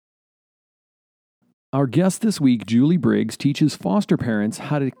Our guest this week, Julie Briggs, teaches foster parents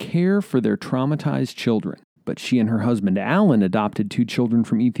how to care for their traumatized children. But she and her husband, Alan, adopted 2 children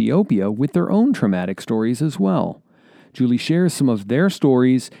from Ethiopia with their own traumatic stories as well. Julie shares some of their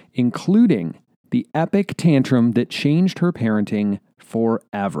stories, including the epic tantrum that changed her parenting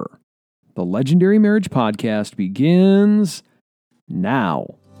forever. The Legendary Marriage Podcast begins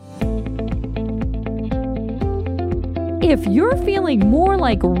now. If you're feeling more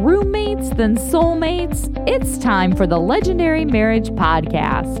like roommates than soulmates, it's time for the Legendary Marriage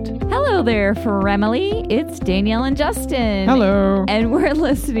Podcast. Hello there, Fremily. It's Danielle and Justin. Hello. And we're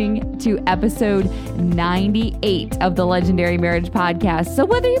listening to episode 98 of the Legendary Marriage Podcast. So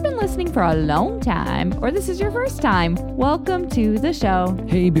whether you've been listening for a long time or this is your first time, welcome to the show.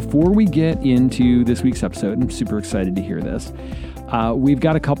 Hey, before we get into this week's episode, I'm super excited to hear this. We've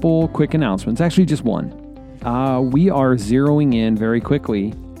got a couple quick announcements. Actually, just one. We are zeroing in very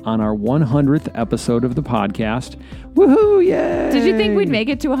quickly on our 100th episode of the podcast. Woohoo! Yay! Did you think we'd make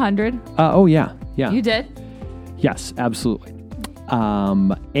it to 100? Oh, yeah. You did? Yes, absolutely.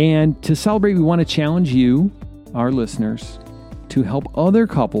 And to celebrate, we want to challenge you, our listeners, to help other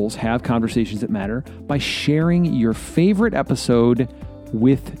couples have conversations that matter by sharing your favorite episode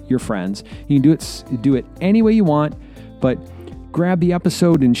with your friends. You can do it any way you want, but grab the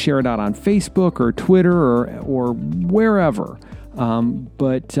episode and share it out on Facebook or Twitter or wherever.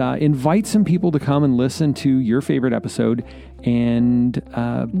 But invite some people to come and listen to your favorite episode and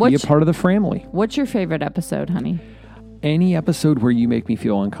be a part of the family. What's your favorite episode, honey? Any episode where you make me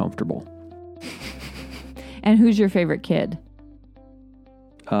feel uncomfortable. And who's your favorite kid?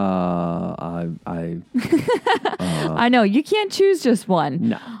 I know you can't choose just one.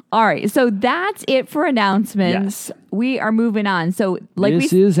 No. All right. So that's it for announcements. Yes. We are moving on. So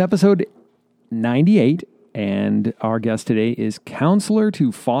this is episode 98. And our guest today is counselor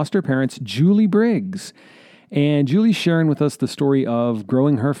to foster parents, Julie Briggs. And Julie's sharing with us the story of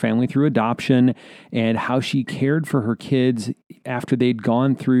growing her family through adoption and how she cared for her kids after they'd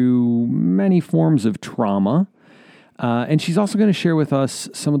gone through many forms of trauma. And she's also going to share with us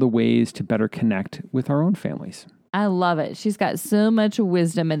some of the ways to better connect with our own families. I love it. She's got so much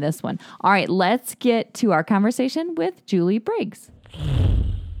wisdom in this one. All right, let's get to our conversation with Julie Briggs.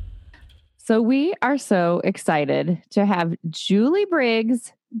 So we are so excited to have Julie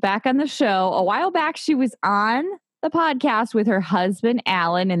Briggs back on the show. A while back, she was on the podcast with her husband,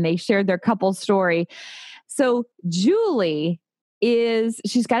 Alan, and they shared their couple story. So Julie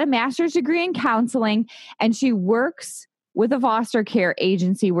she's got a master's degree in counseling, and she works with a foster care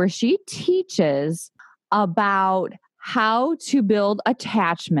agency where she teaches about how to build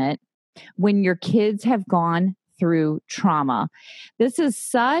attachment when your kids have gone through trauma. This is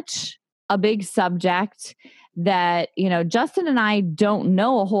such a big subject that, Justin and I don't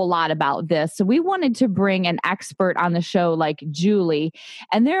know a whole lot about this. So we wanted to bring an expert on the show like Julie.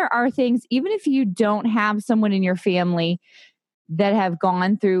 And there are things, even if you don't have someone in your family that have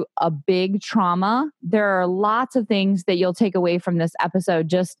gone through a big trauma, there are lots of things that you'll take away from this episode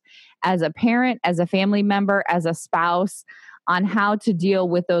just as a parent, as a family member, as a spouse, on how to deal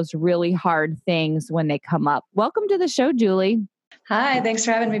with those really hard things when they come up. Welcome to the show, Julie. Hi, thanks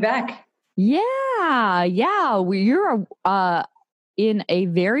for having me back. Yeah. You're in a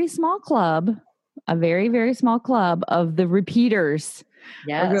very small club, a very, very small club of the repeaters.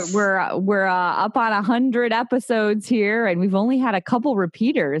 Yes. We're up on 100 episodes here, and we've only had a couple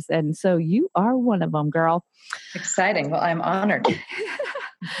repeaters. And so you are one of them, girl. Exciting. Well, I'm honored.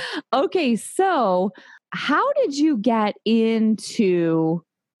 Okay. So how did you get into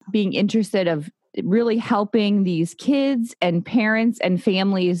being interested of really helping these kids and parents and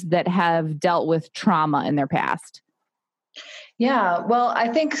families that have dealt with trauma in their past? Yeah. Well, I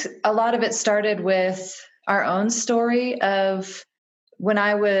think a lot of it started with our own story of when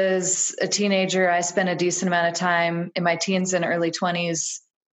I was a teenager. I spent a decent amount of time in my teens and early 20s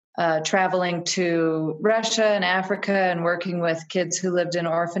traveling to Russia and Africa and working with kids who lived in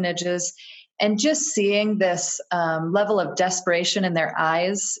orphanages, and just seeing this level of desperation in their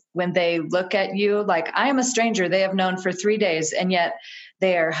eyes when they look at you like, I am a stranger they have known for 3 days, and yet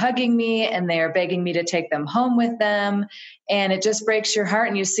they are hugging me and they are begging me to take them home with them. And it just breaks your heart.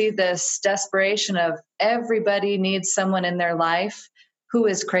 And you see this desperation of everybody needs someone in their life who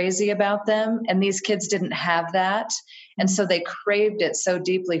is crazy about them. And these kids didn't have that. And so they craved it so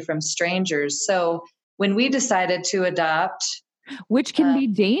deeply from strangers. So when we decided to adopt, which can be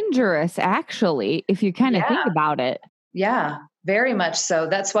dangerous, actually, if you kind of think about it. Yeah, very much so.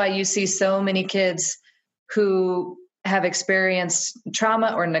 That's why you see so many kids who have experienced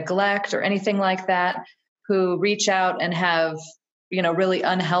trauma or neglect or anything like that, who reach out and have really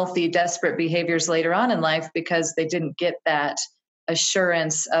unhealthy, desperate behaviors later on in life because they didn't get that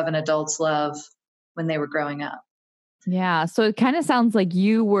assurance of an adult's love when they were growing up. Yeah. So it kind of sounds like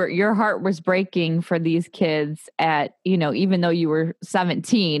your heart was breaking for these kids at, even though you were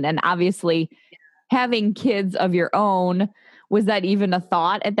 17, and obviously having kids of your own, was that even a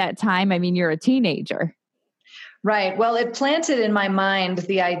thought at that time? I mean, you're a teenager. Right. Well, it planted in my mind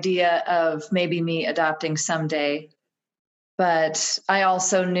the idea of maybe me adopting someday. But I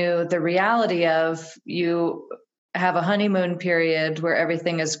also knew the reality of you have a honeymoon period where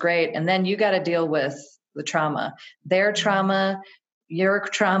everything is great. And then you got to deal with the trauma, their trauma, your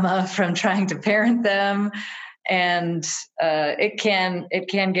trauma from trying to parent them. And it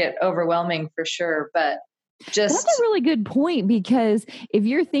can get overwhelming for sure. But That's a really good point, because if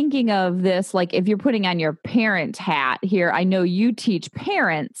you're thinking of this, like if you're putting on your parent hat here, I know you teach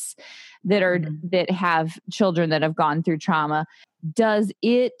parents that have children that have gone through trauma. Does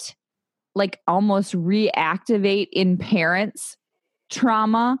it like almost reactivate in parents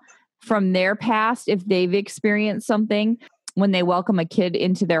trauma from their past if they've experienced something when they welcome a kid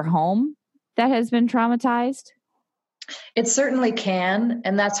into their home that has been traumatized? It certainly can.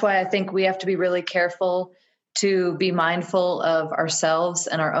 And that's why I think we have to be really careful to be mindful of ourselves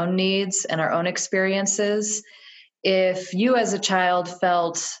and our own needs and our own experiences. If you as a child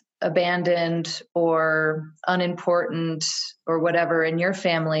felt abandoned or unimportant or whatever in your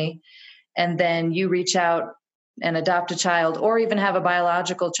family, and then you reach out and adopt a child, or even have a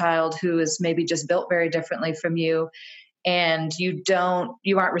biological child who is maybe just built very differently from you, and you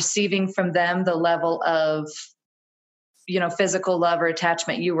aren't receiving from them the level of physical love or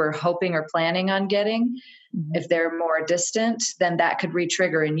attachment you were hoping or planning on getting, if they're more distant, then that could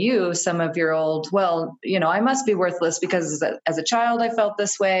re-trigger in you some of your old, I must be worthless because as a child I felt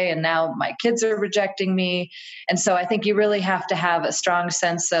this way and now my kids are rejecting me. And so I think you really have to have a strong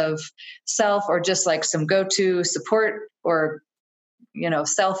sense of self, or just like some go-to support or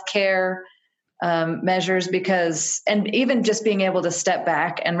self-care measures, and even just being able to step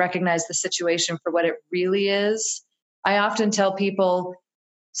back and recognize the situation for what it really is. I often tell people,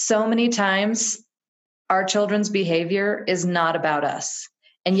 so many times our children's behavior is not about us,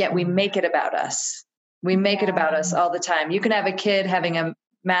 and yet we make it about us. We make it about us all the time. You can have a kid having a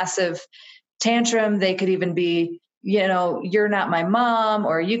massive tantrum. They could even be, you're not my mom,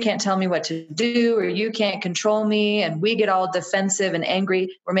 or you can't tell me what to do, or you can't control me. And we get all defensive and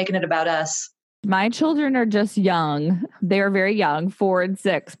angry. We're making it about us. My children are just young. They're very young, 4 and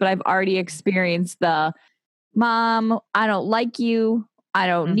 6, but I've already experienced the Mom, I don't like you. I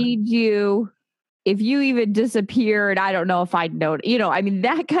don't need you. If you even disappeared, I don't know if I'd know,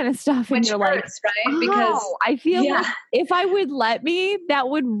 that kind of stuff. Which hurts, right? Because I feel like if I would let me, that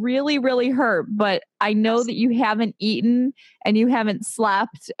would really, really hurt. But I know that you haven't eaten and you haven't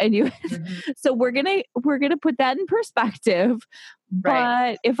slept, and so we're gonna put that in perspective.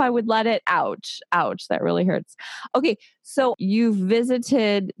 But if I would let it, ouch, that really hurts. Okay, so you've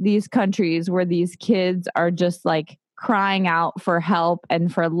visited these countries where these kids are just like crying out for help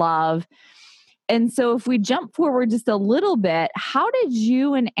and for love. And so if we jump forward just a little bit, how did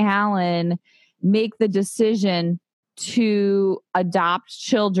you and Alan make the decision to adopt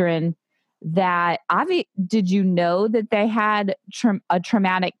children that did you know that they had a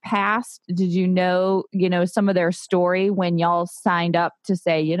traumatic past? Did you know, some of their story when y'all signed up to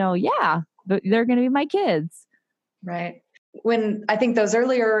say, they're going to be my kids? Right. When I think those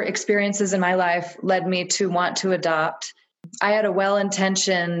earlier experiences in my life led me to want to adopt, I had a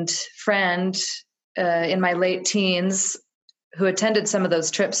well-intentioned friend in my late teens who attended some of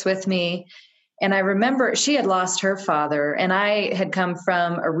those trips with me. And I remember she had lost her father, and I had come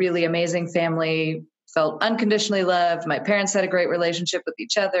from a really amazing family, felt unconditionally loved. My parents had a great relationship with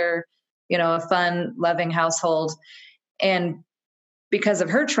each other, a fun, loving household. And because of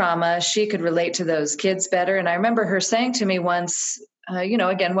her trauma, she could relate to those kids better. And I remember her saying to me once,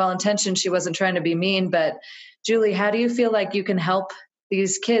 again, well-intentioned, she wasn't trying to be mean, but Julie, how do you feel like you can help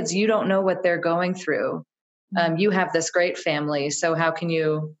these kids? You don't know what they're going through. You have this great family. So how can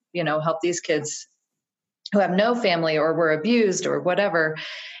you, help these kids who have no family or were abused or whatever?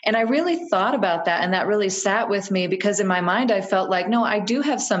 And I really thought about that, and that really sat with me, because in my mind, I felt like, no, I do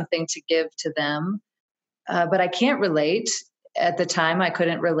have something to give to them, but I can't relate. At the time, I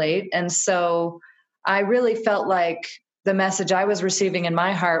couldn't relate. And so I really felt like the message I was receiving in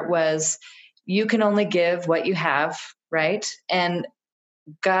my heart was, you can only give what you have, right? And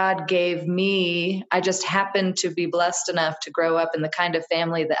God gave me, I just happened to be blessed enough to grow up in the kind of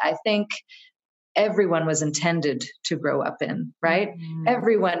family that I think everyone was intended to grow up in, right?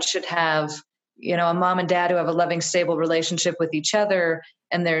 Everyone should have, a mom and dad who have a loving, stable relationship with each other,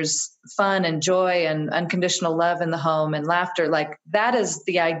 and there's fun and joy and unconditional love in the home and laughter. Like that is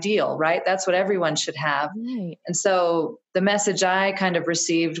the ideal, right? That's what everyone should have. Right. And so the message I kind of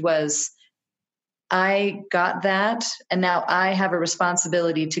received was, I got that, and now I have a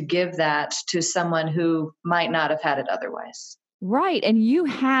responsibility to give that to someone who might not have had it otherwise. Right. And you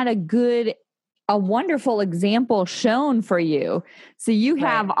had a wonderful example shown for you. So you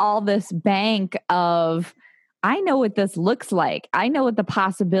have all this bank of, I know what this looks like. I know what the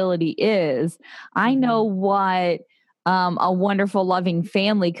possibility is. I know what a wonderful, loving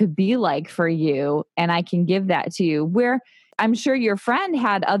family could be like for you. And I can give that to you. Where I'm sure your friend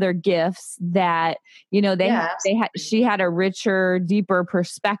had other gifts that, she had a richer, deeper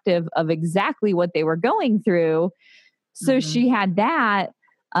perspective of exactly what they were going through. So she had that,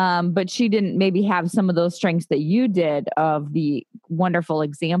 but she didn't maybe have some of those strengths that you did, of the wonderful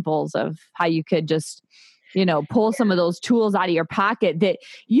examples of how you could just, pull some of those tools out of your pocket that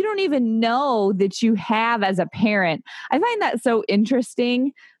you don't even know that you have as a parent. I find that so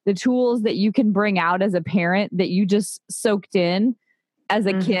interesting, the tools that you can bring out as a parent that you just soaked in as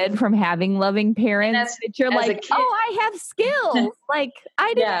a kid from having loving parents, that you're like, I have skills. Like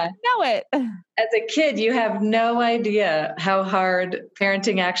I didn't know it. As a kid, you have no idea how hard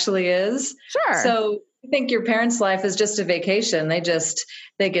parenting actually is. Sure. So you think your parents' life is just a vacation. They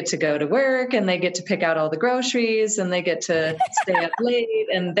get to go to work, and they get to pick out all the groceries, and they get to stay up late,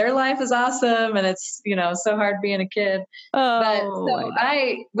 and their life is awesome. And it's, so hard being a kid.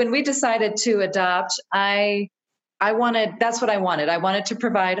 When we decided to adopt, that's what I wanted. I wanted to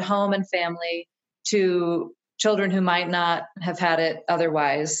provide home and family to children who might not have had it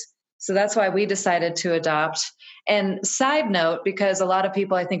otherwise. So that's why we decided to adopt. And side note, because a lot of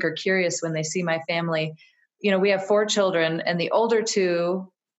people I think are curious when they see my family, we have 4 children, and the older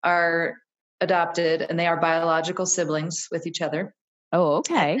 2 are adopted, and they are biological siblings with each other. Oh,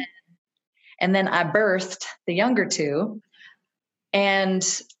 okay. And then I birthed the younger 2. And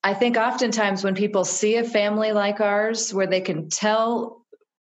I think oftentimes when people see a family like ours, where they can tell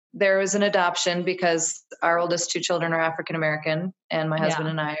there is an adoption, because our oldest 2 children are African American and my husband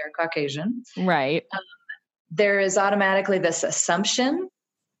and I are Caucasian. Right. There is automatically this assumption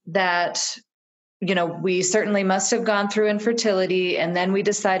that, we certainly must have gone through infertility, and then we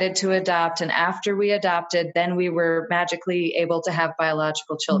decided to adopt. And after we adopted, then we were magically able to have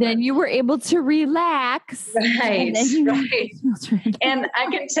biological children. Then you were able to relax. Right. And I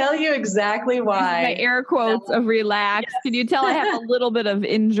can tell you exactly why. My air quotes of relax. Yes. Can you tell I have a little bit of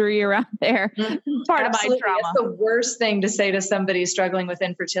injury around there? Part of my trauma. That's the worst thing to say to somebody struggling with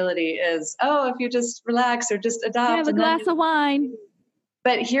infertility is, if you just relax or just adopt. Have a glass of wine.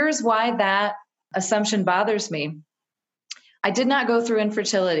 But here's why that assumption bothers me. I did not go through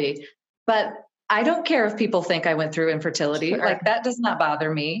infertility, but I don't care if people think I went through infertility. Sure. Like that does not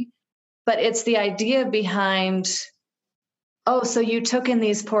bother me. But it's the idea behind, so you took in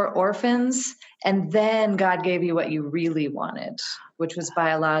these poor orphans, and then God gave you what you really wanted, which was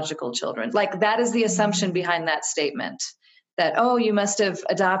biological children. Like that is the assumption behind that statement. That, you must have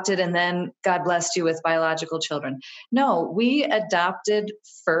adopted and then God blessed you with biological children. No, we adopted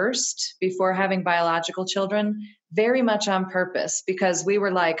first before having biological children, very much on purpose, because we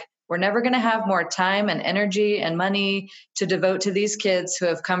were like, we're never going to have more time and energy and money to devote to these kids who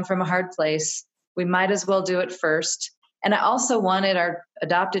have come from a hard place. We might as well do it first. And I also wanted our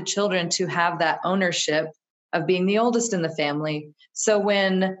adopted children to have that ownership of being the oldest in the family. So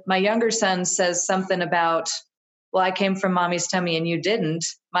when my younger son says something about, well, I came from mommy's tummy and you didn't,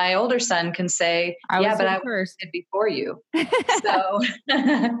 my older son can say, I was before you. So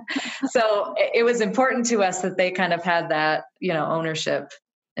it was important to us that they kind of had that, ownership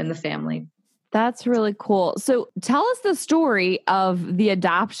in the family. That's really cool. So tell us the story of the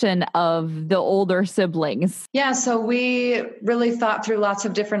adoption of the older siblings. Yeah. So we really thought through lots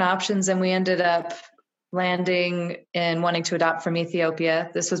of different options, and we ended up landing in wanting to adopt from Ethiopia.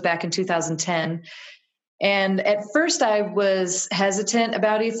 This was back in 2010. And at first I was hesitant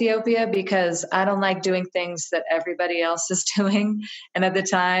about Ethiopia because I don't like doing things that everybody else is doing. And at the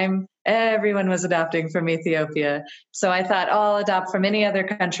time, everyone was adopting from Ethiopia. So I thought, I'll adopt from any other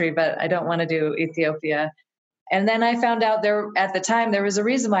country, but I don't want to do Ethiopia. And then I found out at the time, there was a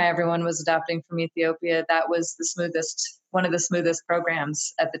reason why everyone was adopting from Ethiopia. That was one of the smoothest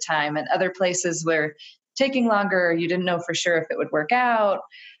programs at the time. And other places were taking longer. You didn't know for sure if it would work out.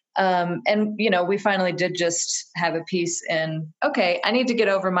 And we finally did just have a piece in, okay, I need to get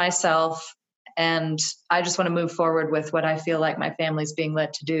over myself, and I just want to move forward with what I feel like my family's being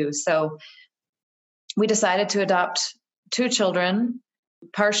led to do. So we decided to adopt 2 children.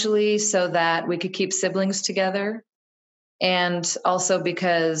 partially so that we could keep siblings together. And also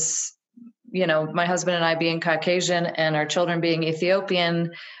because, my husband and I being Caucasian and our children being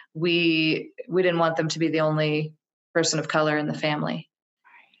Ethiopian, we didn't want them to be the only person of color in the family.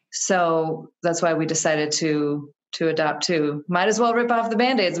 So that's why we decided to adopt two. Might as well rip off the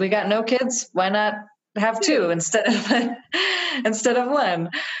Band-Aids. We got no kids. Why not have two instead of one?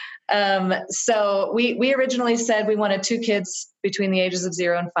 So we originally said we wanted two kids between the ages of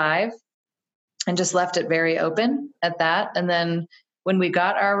 0 and 5 and just left it very open at that. And then when we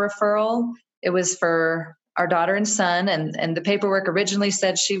got our referral, it was for our daughter and son. And the paperwork originally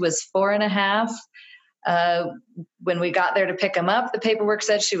said she was 4.5. When we got there to pick them up, the paperwork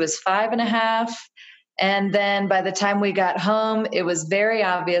said she was 5.5. And then by the time we got home, it was very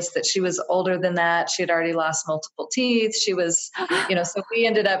obvious that she was older than that. She had already lost multiple teeth. She was, so we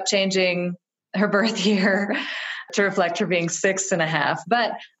ended up changing her birth year to reflect her being 6.5.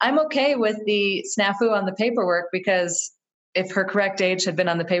 But I'm okay with the snafu on the paperwork, because if her correct age had been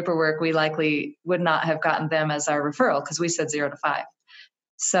on the paperwork, we likely would not have gotten them as our referral, because we said 0 to 5.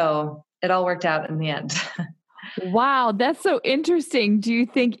 So it all worked out in the end. Wow, that's so interesting. Do you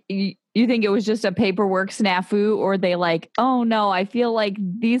think it was just a paperwork snafu, or they like, oh no, I feel like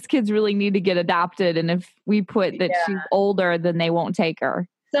these kids really need to get adopted, and if we put that she's older, then they won't take her?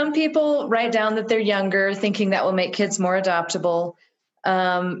 Some people write down that they're younger, thinking that will make kids more adoptable.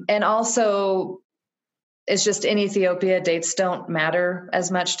 And also, it's just in Ethiopia, dates don't matter as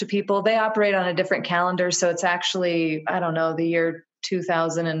much to people. They operate on a different calendar. So it's actually, I don't know, the year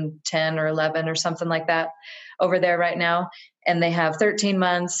 2010 or 11 or something like that over there right now. And they have 13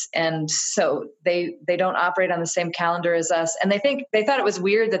 months. And so they don't operate on the same calendar as us. And they thought it was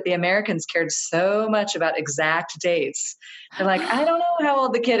weird that the Americans cared so much about exact dates. They're like, I don't know how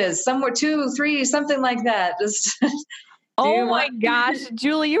old the kid is, somewhere 2, 3, something like that. Just oh my gosh,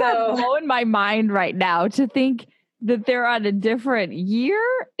 Julie, you are blowing my mind right now to think that they're on a different year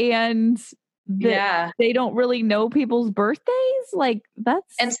and that they don't really know people's birthdays. Like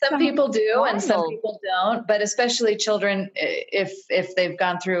and some people do wild. And some people don't, but especially children, if they've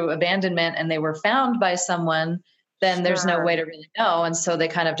gone through abandonment and they were found by someone, then there's no way to really know. And so they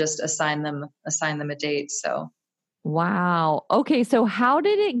kind of just assign them a date. So. Wow. Okay. So how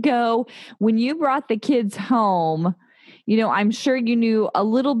did it go when you brought the kids home? I'm sure you knew a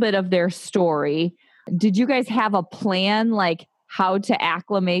little bit of their story. Did you guys have a plan, like how to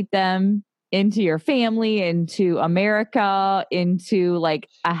acclimate them into your family, into America, into like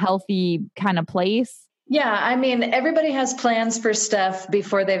a healthy kind of place? Yeah. I mean, everybody has plans for stuff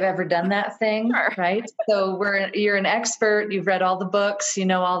before they've ever done that thing, right? So you're an expert. You've read all the books, you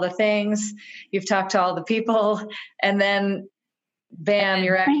know all the things, you've talked to all the people, and then bam,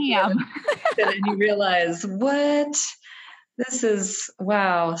 you're actually and you realize, what? This is,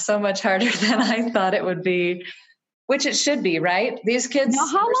 wow, so much harder than I thought it would be, which it should be, right? These kids. Now,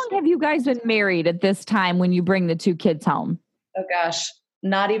 how long have you guys been married at this time when you bring the two kids home? Oh gosh,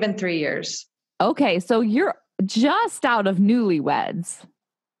 not even 3 years. Okay, so you're just out of newlyweds.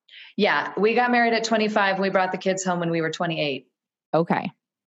 Yeah, we got married at 25. We brought the kids home when we were 28. Okay.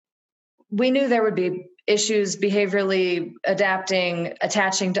 We knew there would be issues behaviorally, adapting,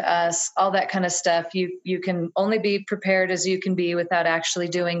 attaching to us, all that kind of stuff. You can only be prepared as you can be without actually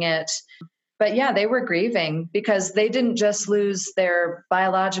doing it. But yeah, they were grieving because they didn't just lose their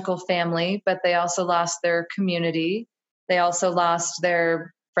biological family, but they also lost their community. They also lost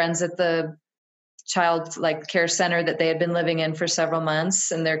their friends at the child care center that they had been living in for several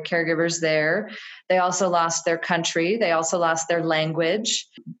months and their caregivers there. They also lost their country. They also lost their language.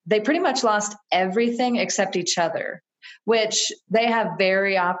 They pretty much lost everything except each other, which they have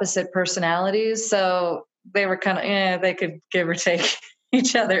very opposite personalities. So they were kind of, they could give or take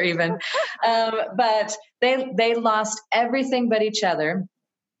each other even. But they lost everything but each other.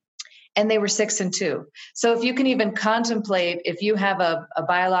 And they were 6 and 2. So if you can even contemplate, if you have a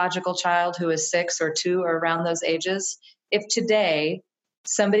biological child who is 6 or 2 or around those ages, if today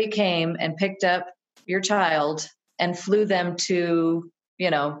somebody came and picked up your child and flew them to,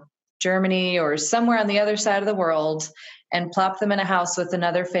 Germany or somewhere on the other side of the world and plopped them in a house with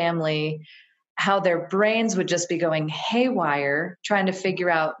another family, how their brains would just be going haywire trying to figure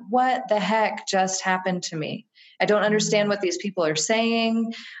out what the heck just happened to me. I don't understand what these people are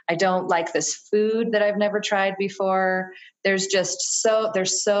saying. I don't like this food that I've never tried before. They're so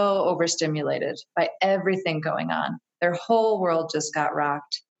overstimulated by everything going on. Their whole world just got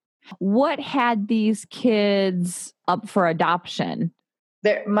rocked. What had these kids up for adoption?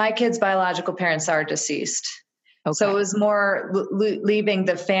 My kids' biological parents are deceased. Okay. So it was more leaving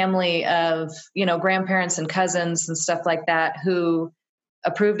the family of, grandparents and cousins and stuff like that who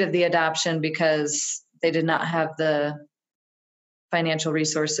approved of the adoption because they did not have the financial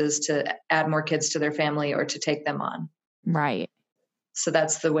resources to add more kids to their family or to take them on. Right. So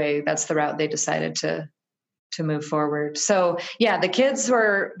that's the route they decided to move forward. So yeah, the kids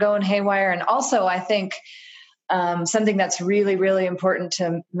were going haywire. And also I think something that's really, really important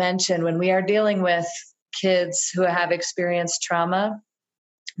to mention when we are dealing with kids who have experienced trauma,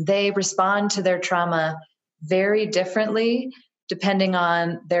 they respond to their trauma very differently depending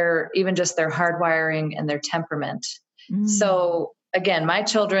on even just their hardwiring and their temperament. So again, my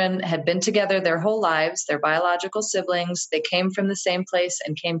children had been together their whole lives. They're biological siblings. They came from the same place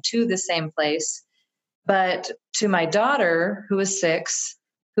and came to the same place. But to my daughter, who is 6,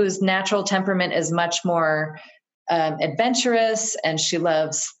 whose natural temperament is much more adventurous, and she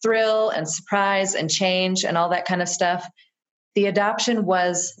loves thrill and surprise and change and all that kind of stuff, the adoption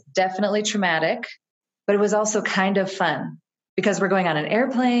was definitely traumatic, but it was also kind of fun because we're going on an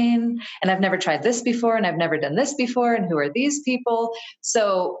airplane and I've never tried this before and I've never done this before. And who are these people?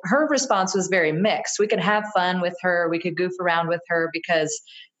 So her response was very mixed. We could have fun with her. We could goof around with her because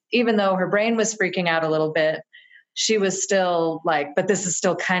even though her brain was freaking out a little bit, she was still like, but this is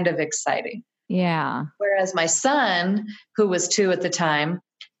still kind of exciting. Yeah. Whereas my son, who was 2 at the time,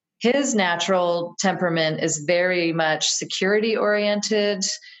 his natural temperament is very much security oriented.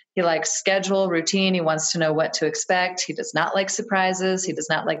 He likes schedule, routine. He wants to know what to expect. He does not like surprises. He does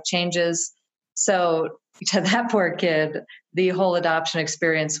not like changes. So to that poor kid, the whole adoption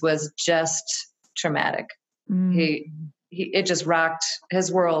experience was just traumatic. It just rocked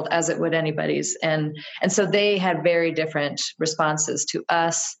his world as it would anybody's. And so they had very different responses to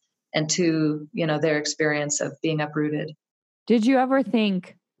us and to, their experience of being uprooted. Did you ever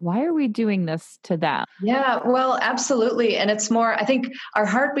think, why are we doing this to them? Yeah, well, absolutely. And it's more, I think our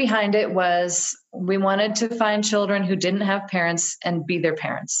heart behind it was we wanted to find children who didn't have parents and be their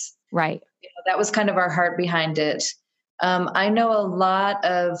parents. Right. That was kind of our heart behind it. I know a lot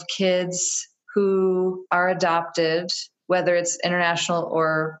of kids who are adopted, whether it's international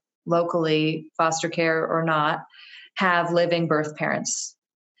or locally, foster care or not, have living birth parents.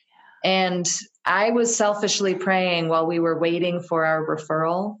 And I was selfishly praying while we were waiting for our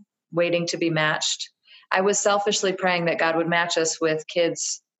referral, waiting to be matched. I was selfishly praying that God would match us with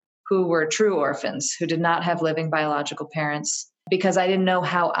kids who were true orphans, who did not have living biological parents, because I didn't know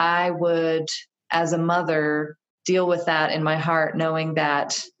how I would, as a mother, deal with that in my heart, knowing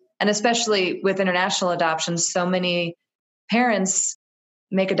that, and especially with international adoptions, so many parents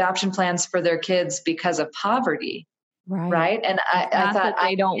make adoption plans for their kids because of poverty. Right. And I thought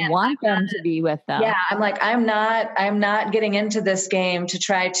they don't want them to be with them. Yeah. I'm like, I'm not getting into this game to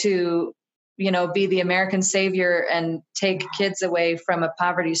try to, be the American savior and take kids away from a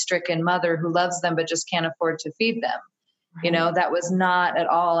poverty stricken mother who loves them, but just can't afford to feed them. Right. That was not at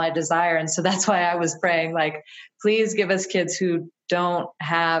all I desire. And so that's why I was praying, like, please give us kids who don't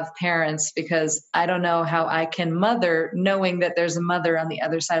have parents, because I don't know how I can mother knowing that there's a mother on the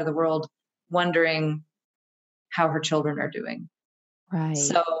other side of the world wondering how her children are doing. Right.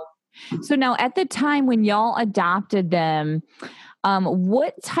 So now at the time when y'all adopted them,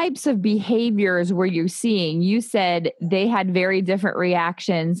 what types of behaviors were you seeing? You said they had very different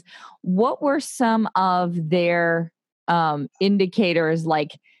reactions. What were some of their indicators?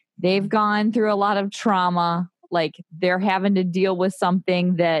 Like they've gone through a lot of trauma, like they're having to deal with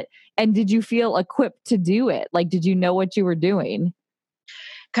something and did you feel equipped to do it? Like, did you know what you were doing?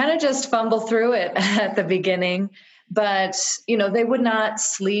 Kind of just fumble through it at the beginning, but they would not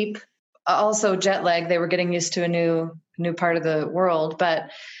sleep. Also jet lag, they were getting used to a new part of the world, but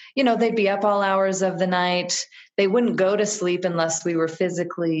they'd be up all hours of the night. They wouldn't go to sleep unless we were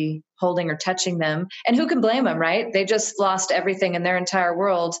physically holding or touching them. And who can blame them, right? They just lost everything in their entire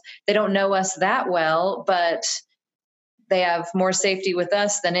world. They don't know us that well, but they have more safety with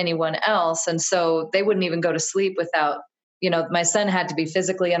us than anyone else. And so they wouldn't even go to sleep without, my son had to be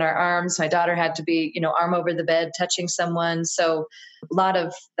physically in our arms. My daughter had to be, arm over the bed, touching someone. So a lot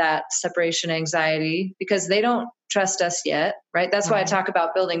of that separation anxiety, because they don't trust us yet, right? That's why I talk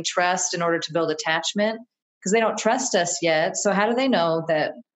about building trust in order to build attachment, because they don't trust us yet. So how do they know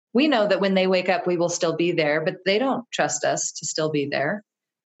that? We know that when they wake up, we will still be there, but they don't trust us to still be there.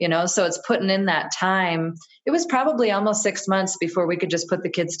 So it's putting in that time. It was probably almost 6 months before we could just put the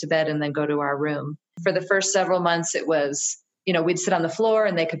kids to bed and then go to our room. For the first several months, it was, we'd sit on the floor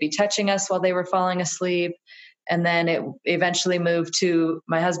and they could be touching us while they were falling asleep. And then it eventually moved to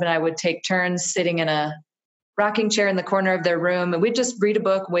my husband and I would take turns sitting in a rocking chair in the corner of their room. And we'd just read a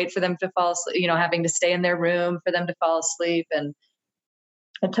book, wait for them to fall asleep, having to stay in their room for them to fall asleep. And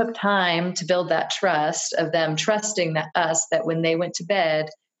it took time to build that trust of them trusting us that when they went to bed,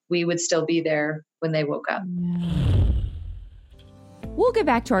 we would still be there when they woke up. We'll get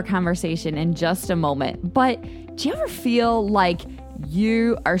back to our conversation in just a moment, but do you ever feel like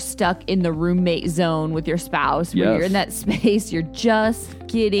you are stuck in the roommate zone with your spouse where you're in that space, you're just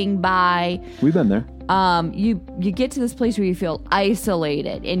getting by? We've been there. You get to this place where you feel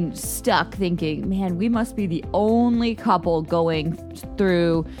isolated and stuck thinking, man, we must be the only couple going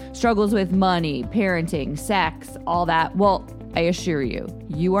through struggles with money, parenting, sex, all that. Well, I assure you,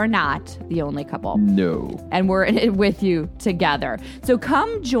 you are not the only couple. No. And we're in it with you together. So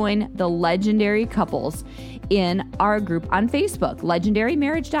come join the legendary couples in our group on Facebook,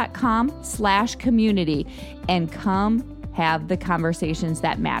 legendarymarriage.com/community, and come have the conversations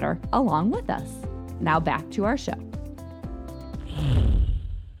that matter along with us. Now back to our show.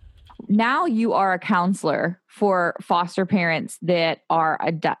 Now you are a counselor for foster parents that are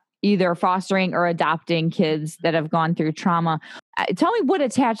either fostering or adopting kids that have gone through trauma. Tell me what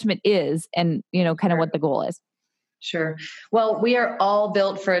attachment is and, kind of what the goal is. Sure. Well, we are all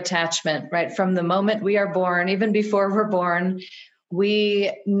built for attachment, right? From the moment we are born, even before we're born,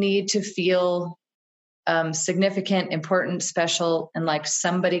 we need to feel significant, important, special, and like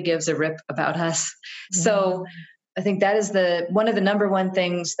somebody gives a rip about us. Yeah. So I think that is one of the number one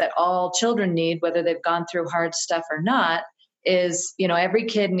things that all children need, whether they've gone through hard stuff or not, is, every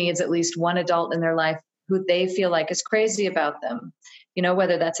kid needs at least one adult in their life who they feel like is crazy about them.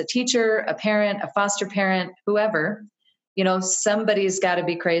 Whether that's a teacher, a parent, a foster parent, whoever, somebody's got to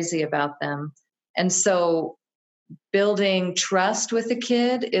be crazy about them. And so building trust with a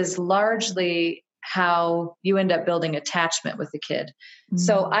kid is largely how you end up building attachment with the kid. Mm-hmm.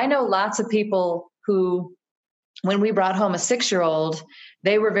 So I know lots of people who, when we brought home a 6-year-old,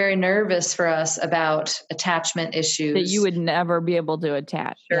 they were very nervous for us about attachment issues. That you would never be able to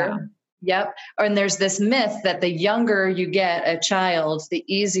attach. Sure. Yeah. Yep. And there's this myth that the younger you get a child, the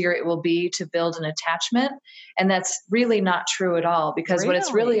easier it will be to build an attachment. And that's really not true at all, because what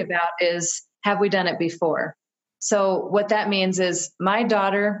it's really about is, have we done it before? So what that means is my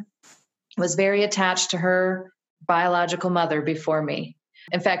daughter was very attached to her biological mother before me.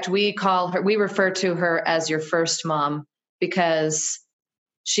 In fact, we refer to her as your first mom, because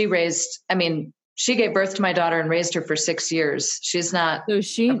she gave birth to my daughter and raised her for 6 years. She's not. So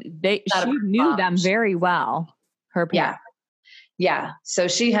she knew them very well. Her parents. Yeah. So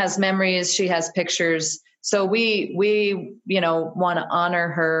she has memories. She has pictures. So we want to honor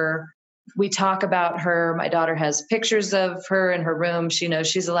her. We talk about her. My daughter has pictures of her in her room. She knows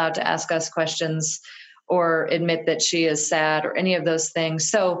she's allowed to ask us questions or admit that she is sad or any of those things.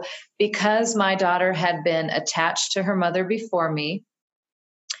 So because my daughter had been attached to her mother before me,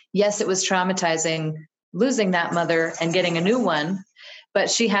 yes, it was traumatizing losing that mother and getting a new one, but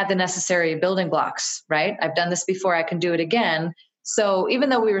she had the necessary building blocks, right? I've done this before, I can do it again. So even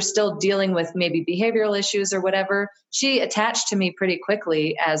though we were still dealing with maybe behavioral issues or whatever, she attached to me pretty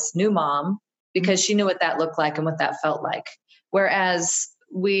quickly as new mom, because she knew what that looked like and what that felt like. Whereas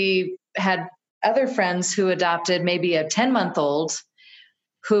we had other friends who adopted maybe a 10-month-old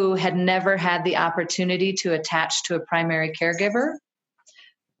who had never had the opportunity to attach to a primary caregiver,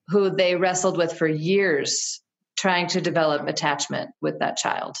 who they wrestled with for years, trying to develop attachment with that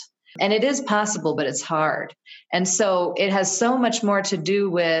child. And it is possible, but it's hard. And so it has so much more to do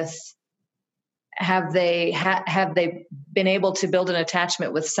with, have they been able to build an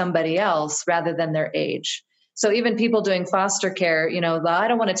attachment with somebody else rather than their age. So even people doing foster care, I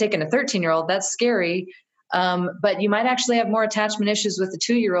don't want to take in a 13-year-old, that's scary. But you might actually have more attachment issues with a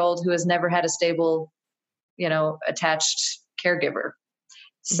 2-year-old who has never had a stable, attached caregiver.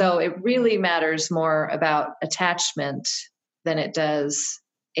 So it really matters more about attachment than it does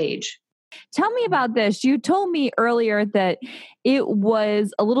age. Tell me about this. You told me earlier that it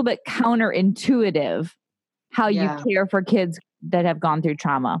was a little bit counterintuitive how you care for kids that have gone through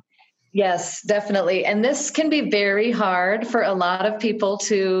trauma. Yes, definitely. And this can be very hard for a lot of people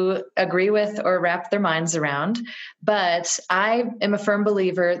to agree with or wrap their minds around. But I am a firm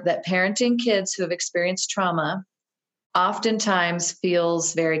believer that parenting kids who have experienced trauma oftentimes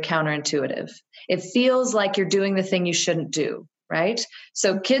feels very counterintuitive. It feels like you're doing the thing you shouldn't do, right?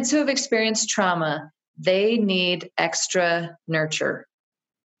 So kids who have experienced trauma, they need extra nurture.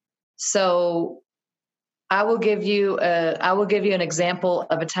 So I will give you an example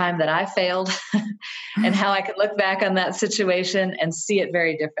of a time that I failed and how I could look back on that situation and see it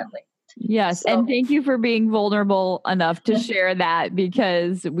very differently. Yes. And thank you for being vulnerable enough to share that,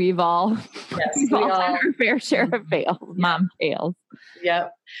 because we've all had our fair share of fails, mom fails.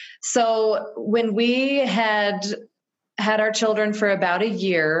 Yep. So when we had had our children for about a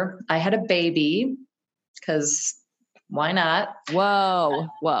year. I had a baby because why not?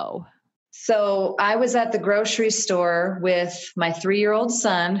 Whoa. So I was at the grocery store with my 3-year-old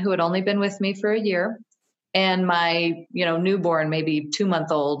son, who had only been with me for a year, and my, newborn, maybe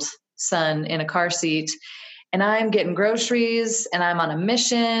 2-month-old son in a car seat. And I'm getting groceries and I'm on a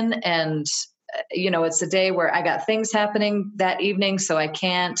mission. And, it's a day where I got things happening that evening. So I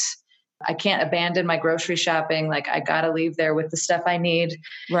can't abandon my grocery shopping. Like, I got to leave there with the stuff I need.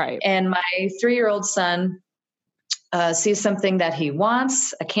 Right. And my 3-year-old son sees something that he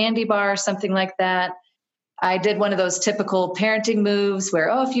wants, a candy bar, something like that. I did one of those typical parenting moves where,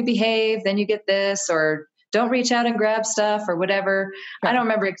 if you behave, then you get this, or don't reach out and grab stuff or whatever. Sure. I don't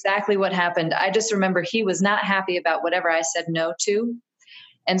remember exactly what happened. I just remember he was not happy about whatever I said no to.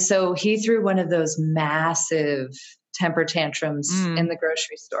 And so he threw one of those massive temper tantrums in the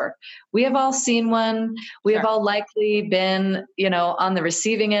grocery store. We have all seen one. We have all likely been, on the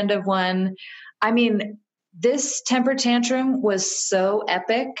receiving end of one. I mean, this temper tantrum was so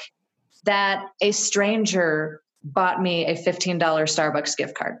epic that a stranger bought me a $15 Starbucks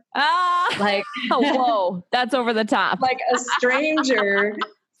gift card. Whoa, that's over the top. Like, a stranger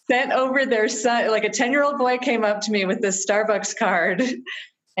sent over their son, like a 10-year-old boy came up to me with this Starbucks card,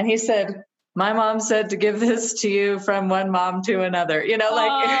 and he said, "My mom said to give this to you from one mom to another."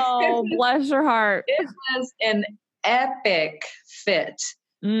 Oh, bless your heart. It was an epic fit.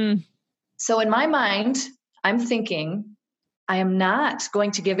 So in my mind, I'm thinking, I am not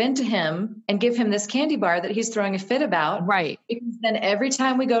going to give in to him and give him this candy bar that he's throwing a fit about. Right. Because then every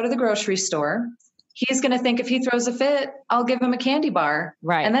time we go to the grocery store, he's going to think if he throws a fit, I'll give him a candy bar.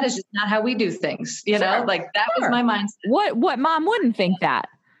 Right. And that is just not how we do things. That was my mindset. What mom wouldn't think that?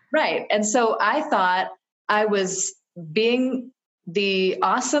 Right. And so I thought I was being the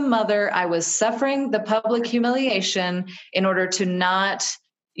awesome mother. I was suffering the public humiliation in order to not,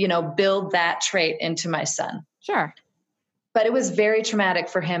 build that trait into my son. Sure. But it was very traumatic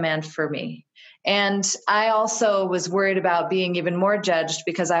for him and for me. And I also was worried about being even more judged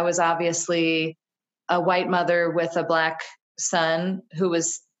because I was obviously a white mother with a Black son who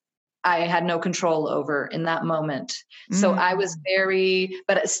I had no control over in that moment. So I was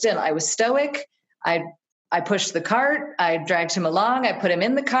but still I was stoic. I pushed the cart. I dragged him along. I put him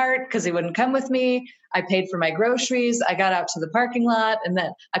in the cart because he wouldn't come with me. I paid for my groceries. I got out to the parking lot, and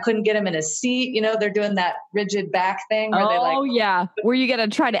then I couldn't get him in his seat. They're doing that rigid back thing where where you got to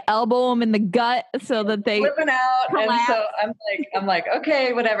try to elbow them in the gut so that they flipping out. collapse. And so I'm like,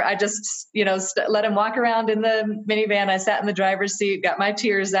 okay, whatever. I just, let him walk around in the minivan. I sat in the driver's seat, got my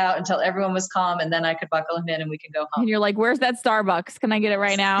tears out until everyone was calm, and then I could buckle him in and we can go home. And you're like, where's that Starbucks? Can I get it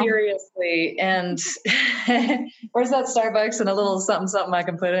right now? Seriously. And where's that Starbucks and a little something I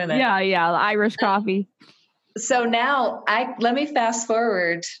can put in it? Yeah. The Irish coffee. So now let me fast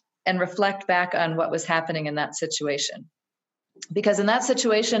forward and reflect back on what was happening in that situation. Because in that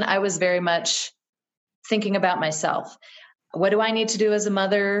situation, I was very much thinking about myself. What do I need to do as a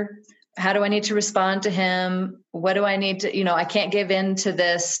mother? How do I need to respond to him? What do I need to, I can't give in to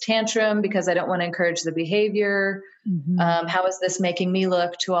this tantrum because I don't want to encourage the behavior. How is this making me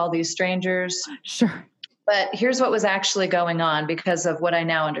look to all these strangers? Sure. But here's what was actually going on because of what I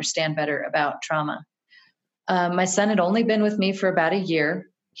now understand better about trauma. My son had only been with me for about a year.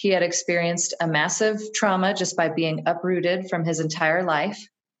 He had experienced a massive trauma just by being uprooted from his entire life.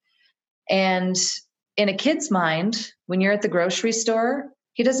 And in a kid's mind, when you're at the grocery store,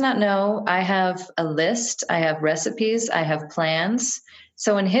 he does not know I have a list, I have recipes, I have plans.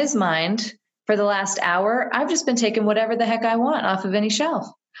 So in his mind, for the last hour, I've just been taking whatever the heck I want off of any shelf.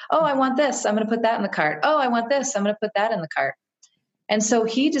 Oh, I want this. I'm going to put that in the cart. Oh, I want this. I'm going to put that in the cart. And so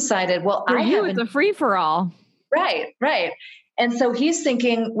he decided, well, it's a free for all. Right. And so he's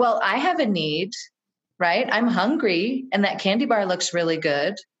thinking, well, I have a need, right? I'm hungry and that candy bar looks really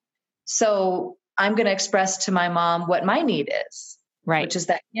good. So I'm going to express to my mom what my need is, right? Which is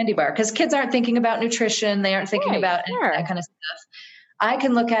that candy bar. Because kids aren't thinking about nutrition. They aren't thinking about that kind of stuff. I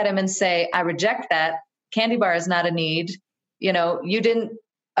can look at him and say, I reject that. Candy bar is not a need. You didn't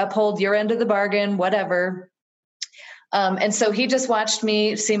uphold your end of the bargain, whatever. And so he just watched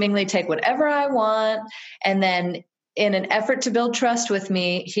me seemingly take whatever I want. And then in an effort to build trust with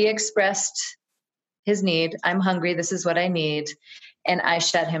me, he expressed his need. I'm hungry. This is what I need. And I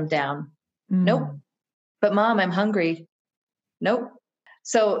shut him down. Nope. But Mom, I'm hungry. Nope.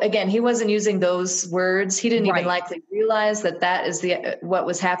 So again, he wasn't using those words. He didn't even likely realize that is what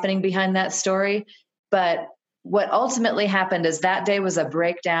was happening behind that story. But what ultimately happened is that day was a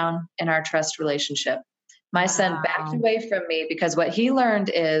breakdown in our trust relationship. My son backed away from me because what he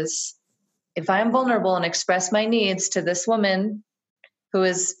learned is if I'm vulnerable and express my needs to this woman who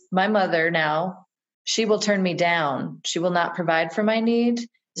is my mother now, she will turn me down. She will not provide for my need.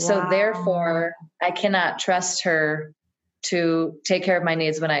 So therefore, I cannot trust her to take care of my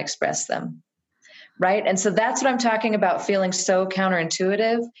needs when I express them. Right. And so that's what I'm talking about, feeling so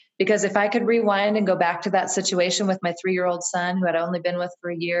counterintuitive, because if I could rewind and go back to that situation with my 3-year-old son who I'd only been with for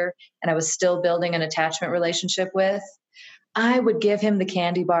a year and I was still building an attachment relationship with, I would give him the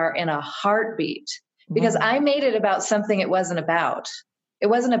candy bar in a heartbeat, because I made it about something it wasn't about. It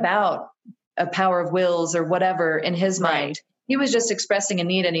wasn't about a power of wills or whatever in his mind. He was just expressing a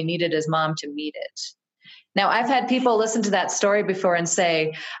need and he needed his mom to meet it. Now, I've had people listen to that story before and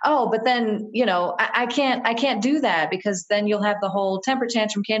say, oh, but then, I can't do that, because then you'll have the whole temper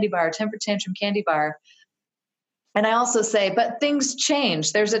tantrum candy bar. And I also say, but things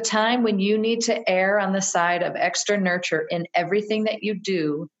change. There's a time when you need to err on the side of extra nurture in everything that you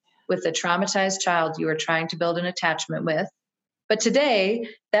do with the traumatized child you are trying to build an attachment with. But today,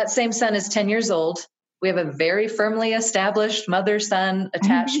 that same son is 10 years old. We have a very firmly established mother-son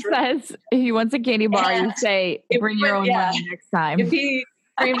attached. He says he wants a candy bar. You say, bring your own money next time. If he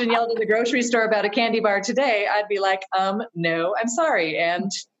screamed and yelled at the grocery store about a candy bar today, I'd be like, no, I'm sorry. And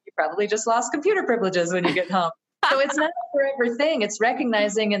you probably just lost computer privileges when you get home. So it's not a forever thing. It's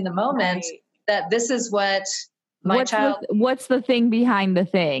recognizing in the moment that this is what child. What's the thing behind the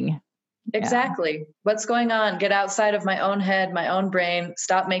thing? Exactly. Yeah. What's going on? Get outside of my own head, my own brain,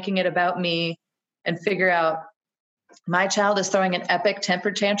 stop making it about me, and figure out, my child is throwing an epic temper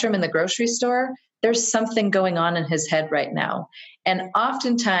tantrum in the grocery store. There's something going on in his head right now. And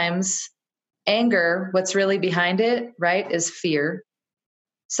oftentimes anger, what's really behind it, right, is fear.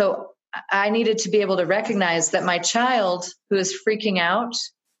 So I needed to be able to recognize that my child who is freaking out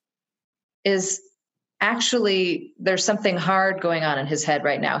is actually, there's something hard going on in his head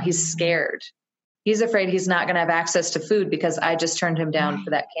right now. He's scared. He's afraid he's not going to have access to food because I just turned him down for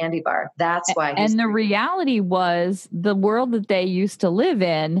that candy bar. That's why. And the reality was, the world that they used to live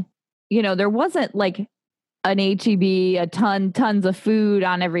in, there wasn't like an HEB, tons of food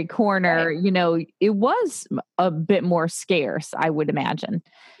on every corner. Right. It was a bit more scarce, I would imagine.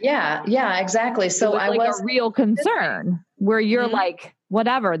 Yeah, exactly. So I was a real concern where you're like,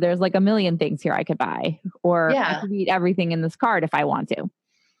 whatever, there's like a million things here I could buy, or I could eat everything in this cart if I want to.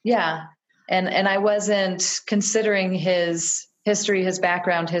 Yeah. And I wasn't considering his history, his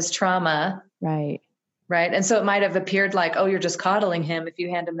background, his trauma. Right. Right. And so it might have appeared like, oh, you're just coddling him if you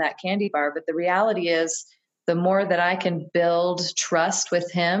hand him that candy bar. But the reality is, the more that I can build trust with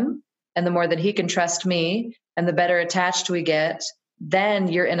him and the more that he can trust me and the better attached we get,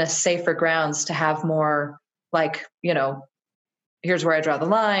 then you're in a safer grounds to have more like, here's where I draw the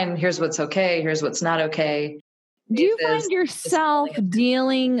line. Here's what's okay. Here's what's not okay. Do you find yourself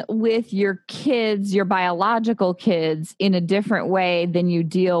dealing with your kids, your biological kids, in a different way than you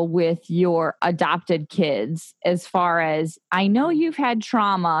deal with your adopted kids? As far as, I know you've had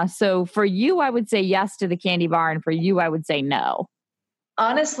trauma. So for you, I would say yes to the candy bar. And for you, I would say no.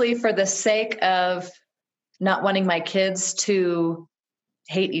 Honestly, for the sake of not wanting my kids to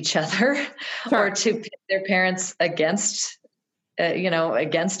hate each other or to pit their parents against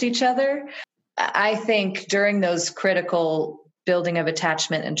each other, I think during those critical building of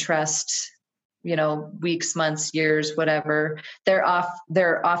attachment and trust, weeks, months, years, whatever, there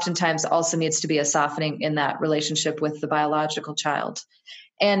oftentimes also needs to be a softening in that relationship with the biological child.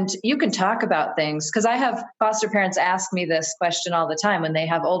 And you can talk about things, because I have foster parents ask me this question all the time when they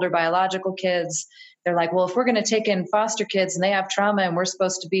have older biological kids. They're like, well, if we're going to take in foster kids and they have trauma and we're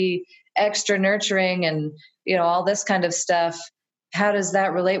supposed to be extra nurturing and, all this kind of stuff, how does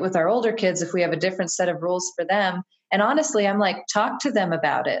that relate with our older kids if we have a different set of rules for them? And honestly, I'm like, talk to them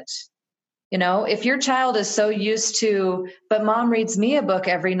about it. If your child is so used to, but mom reads me a book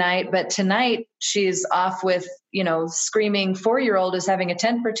every night, but tonight she's off with, screaming 4-year-old is having a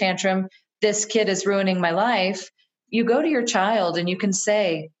temper tantrum, this kid is ruining my life. You go to your child and you can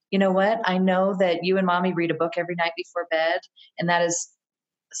say, you know what? I know that you and mommy read a book every night before bed. And that is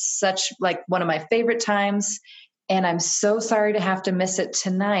such like one of my favorite times. And I'm so sorry to have to miss it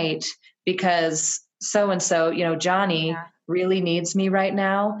tonight because so-and-so, Johnny really needs me right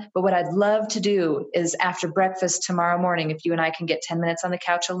now. But what I'd love to do is after breakfast tomorrow morning, if you and I can get 10 minutes on the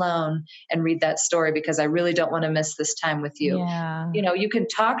couch alone and read that story, because I really don't want to miss this time with you. Yeah. You can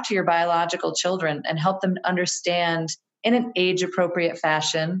talk to your biological children and help them understand in an age-appropriate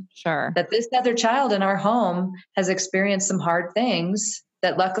fashion that this other child in our home has experienced some hard things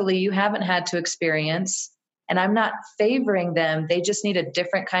that luckily you haven't had to experience. And I'm not favoring them. They just need a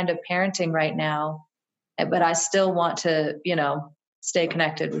different kind of parenting right now. But I still want to, stay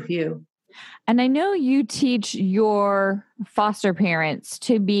connected with you. And I know you teach your foster parents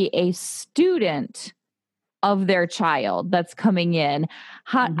to be a student of their child that's coming in.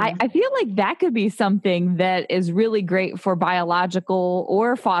 I feel like that could be something that is really great for biological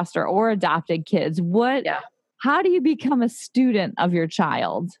or foster or adopted kids. Yeah. How do you become a student of your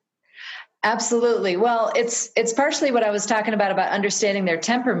child? Absolutely. Well, it's partially what I was talking about understanding their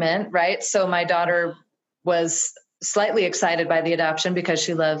temperament, right? So my daughter was slightly excited by the adoption because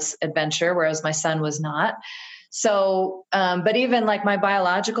she loves adventure, whereas my son was not. So, but even like my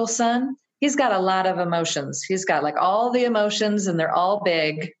biological son, he's got a lot of emotions. He's got like all the emotions and they're all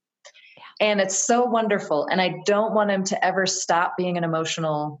big. And it's so wonderful. And I don't want him to ever stop being an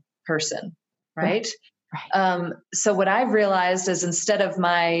emotional person, right? Right. So what I've realized is instead of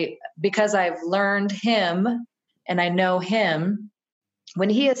because I've learned him and I know him, when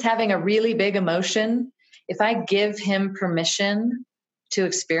he is having a really big emotion, if I give him permission to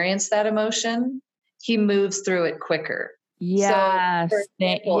experience that emotion, he moves through it quicker. Yes. So, for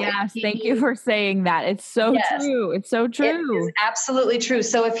example, Thank you for saying that. It's so yes, true. It's so it true. is absolutely true.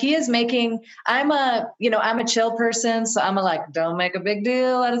 So if he is I'm a chill person. So I'm don't make a big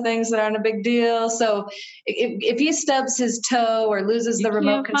deal out of things that aren't a big deal. So if he stubs his toe or loses You the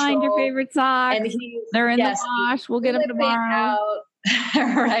remote can't find your control favorite socks. and he's, They're in the yes, wash. We'll get them flipping tomorrow.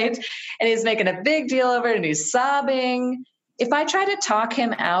 out, right? And he's making a big deal over it and he's sobbing. If I try to talk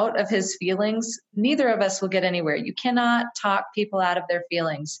him out of his feelings, neither of us will get anywhere. You cannot talk people out of their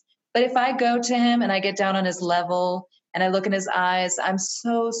feelings. But if I go to him and I get down on his level and I look in his eyes, I'm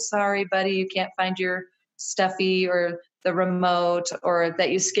so sorry, buddy, you can't find your stuffy or the remote or that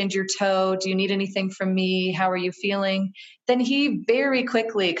you skinned your toe. Do you need anything from me? How are you feeling? Then he very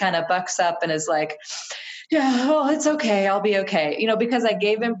quickly kind of bucks up and is like, yeah, well, it's okay. I'll be okay. Because I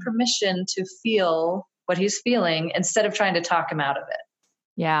gave him permission to feel what he's feeling instead of trying to talk him out of it.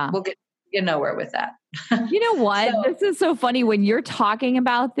 Yeah. We'll get nowhere with that. You know what? So, This is so funny. When you're talking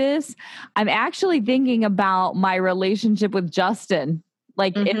about this, I'm actually thinking about my relationship with Justin,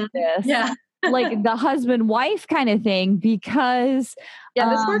 like in this, yeah. like the husband wife kind of thing, because Yeah,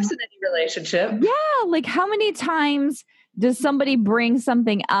 this works in any relationship. yeah, like how many times does somebody bring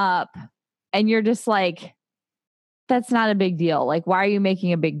something up and you're just like, that's not a big deal. Like, why are you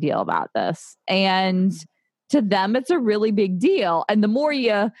making a big deal about this? And to them, it's a really big deal. And the more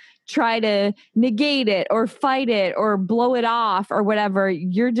you try to negate it or fight it or blow it off or whatever,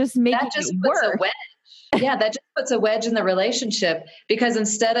 you're just making That just it puts worse. a wedge. Yeah, that just puts a wedge in the relationship because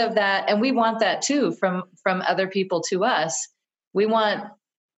instead of that, and we want that too from other people to us, we want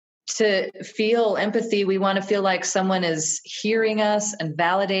to feel empathy. We want to feel like someone is hearing us and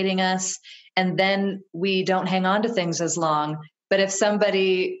validating us. And then we don't hang on to things as long. But if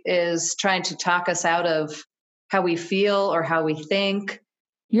somebody is trying to talk us out of how we feel or how we think,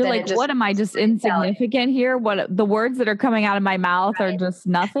 You're then like, what am I just insignificant here? What the words that are coming out of my mouth are just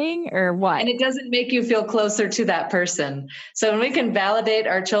nothing or what? And it doesn't make you feel closer to that person. So when we can validate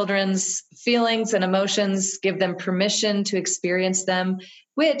our children's feelings and emotions, give them permission to experience them,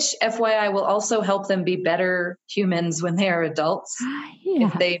 which FYI will also help them be better humans when they are adults. Yeah.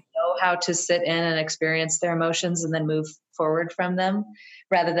 If they know how to sit in and experience their emotions and then move forward from them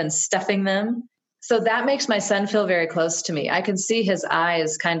rather than stuffing them. So that makes my son feel very close to me. I can see his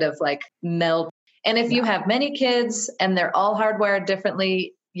eyes kind of like melt. And if you have many kids and they're all hardwired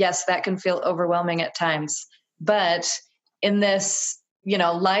differently, yes, that can feel overwhelming at times. But in this,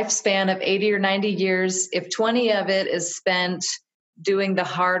 lifespan of 80 or 90 years, if 20 of it is spent doing the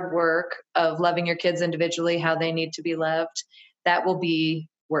hard work of loving your kids individually, how they need to be loved, that will be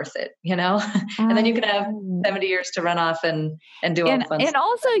worth it, and then you can have 70 years to run off and do all the fun stuff. And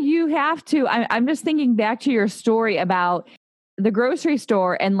also you have to, I'm just thinking back to your story about the grocery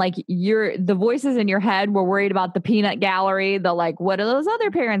store and like the voices in your head were worried about the peanut gallery. The like, what are those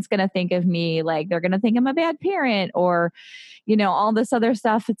other parents going to think of me? Like they're going to think I'm a bad parent or, all this other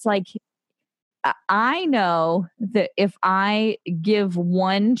stuff. It's like, I know that if I give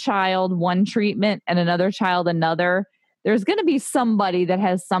one child one treatment and another child another, there's going to be somebody that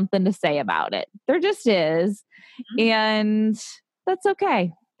has something to say about it. There just is. Mm-hmm. And that's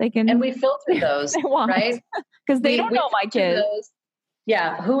okay. They can. And we filter those, right? Because they don't know my kids.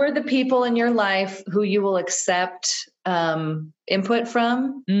 Yeah. Who are the people in your life who you will accept input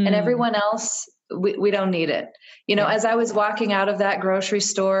from? And everyone else, we don't need it. As I was walking out of that grocery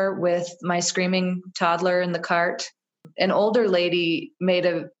store with my screaming toddler in the cart, an older lady made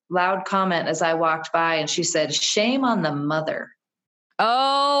a loud comment as I walked by and she said, "Shame on the mother."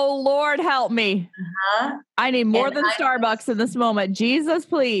 Oh, Lord, help me. I need more than Starbucks in this moment. Jesus,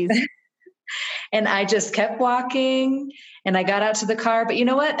 please. And I just kept walking and I got out to the car. But you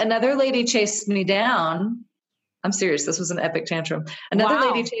know what? Another lady chased me down. I'm serious. This was an epic tantrum. Another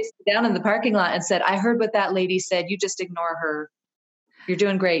lady chased me down in the parking lot and said, I heard what that lady said. You just ignore her. You're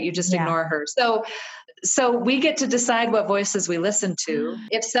doing great. You just ignore her. So we get to decide what voices we listen to.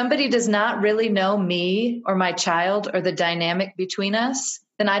 If somebody does not really know me or my child or the dynamic between us,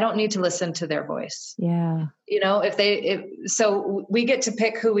 then I don't need to listen to their voice. Yeah. So we get to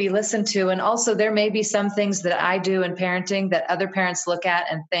pick who we listen to. And also there may be some things that I do in parenting that other parents look at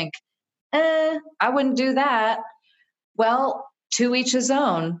and think, I wouldn't do that. Well, to each his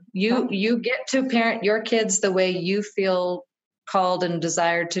own. You get to parent your kids the way you feel called and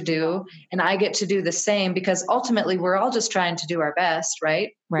desired to do. And I get to do the same because ultimately we're all just trying to do our best,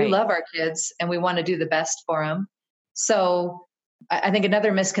 right? We love our kids and we want to do the best for them. So I think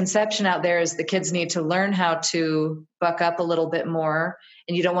another misconception out there is the kids need to learn how to buck up a little bit more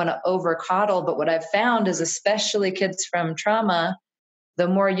and you don't want to over coddle. But what I've found is especially kids from trauma, the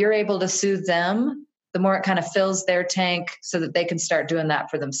more you're able to soothe them, the more it kind of fills their tank so that they can start doing that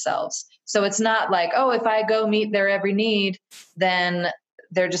for themselves. So it's not like, oh, if I go meet their every need, then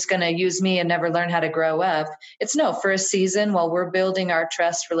they're just going to use me and never learn how to grow up. It's no, for a season while we're building our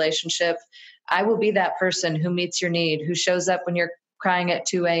trust relationship, I will be that person who meets your need, who shows up when you're crying at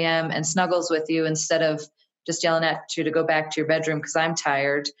 2 a.m. and snuggles with you instead of just yelling at you to go back to your bedroom because I'm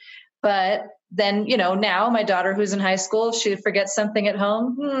tired. But then, now my daughter who's in high school, if she forgets something at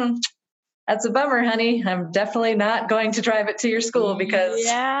home, that's a bummer, honey. I'm definitely not going to drive it to your school because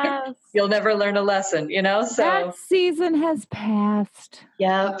you'll never learn a lesson, So that season has passed.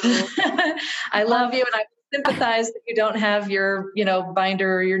 Yep. I love you and I sympathize that you don't have your,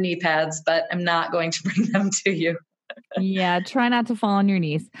 binder or your knee pads, but I'm not going to bring them to you. Yeah, try not to fall on your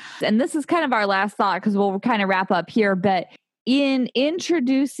knees. And this is kind of our last thought because we'll kind of wrap up here. But in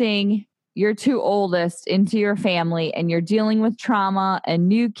introducing your two oldest into your family and you're dealing with trauma and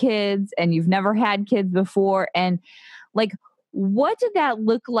new kids and you've never had kids before, and what did that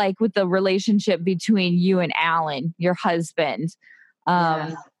look like with the relationship between you and Alan, your husband?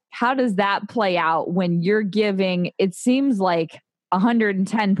 How does that play out when you're giving, it seems like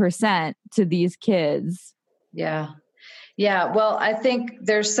 110% to these kids? Yeah. Well, I think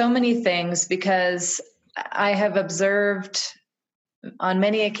there's so many things because I have observed on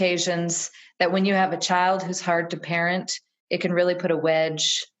many occasions that when you have a child who's hard to parent, it can really put a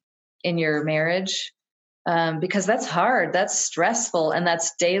wedge in your marriage because that's hard, that's stressful, and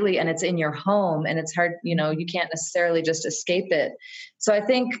that's daily, and it's in your home, and it's hard, you can't necessarily just escape it. So I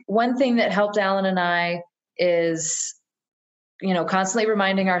think one thing that helped Alan and I is, constantly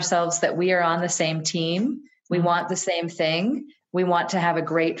reminding ourselves that we are on the same team. We want the same thing. We want to have a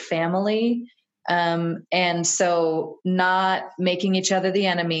great family. And so not making each other the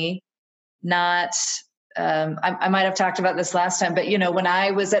enemy, I might have talked about this last time, but when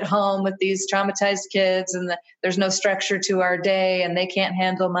I was at home with these traumatized kids and there's no structure to our day and they can't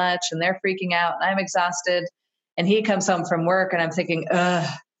handle much and they're freaking out and I'm exhausted and he comes home from work and I'm thinking,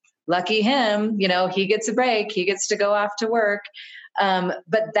 lucky him, he gets a break. He gets to go off to work.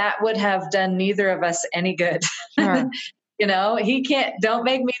 But that would have done neither of us any good. Sure. Don't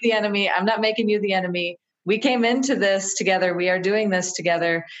make me the enemy. I'm not making you the enemy. We came into this together. We are doing this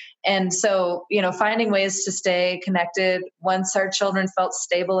together. And so, finding ways to stay connected. Once our children felt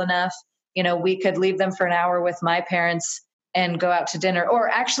stable enough, we could leave them for an hour with my parents and go out to dinner. Or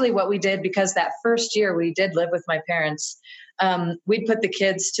actually what we did, because that first year we did live with my parents, we'd put the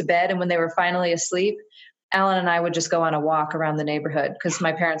kids to bed. And when they were finally asleep, Alan and I would just go on a walk around the neighborhood because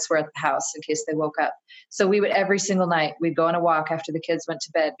my parents were at the house in case they woke up. So we would every single night, we'd go on a walk after the kids went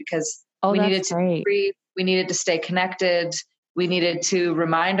to bed because we needed to breathe. We needed to stay connected. We needed to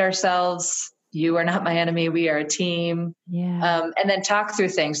remind ourselves, you are not my enemy. We are a team. Yeah. And then talk through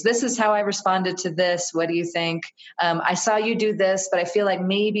things. This is how I responded to this. What do you think? I saw you do this, but I feel like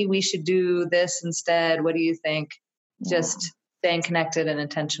maybe we should do this instead. What do you think? Yeah. Just staying connected and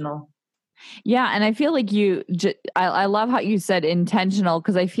intentional. Yeah. And I feel like I love how you said intentional,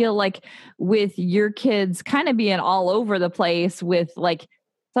 because I feel like with your kids kind of being all over the place with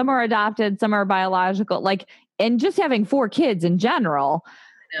some are adopted, some are biological, and just having 4 kids in general,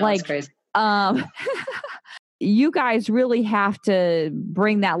 it's crazy. You guys really have to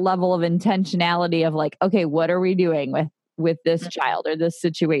bring that level of intentionality of okay, what are we doing with this child or this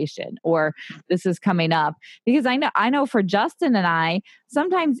situation, or this is coming up? Because I know for Justin and I,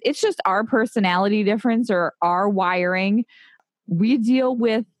 sometimes it's just our personality difference or our wiring. We deal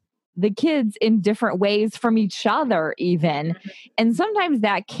with the kids in different ways from each other even. And sometimes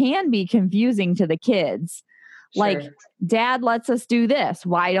that can be confusing to the kids. Like, Sure. Dad lets us do this.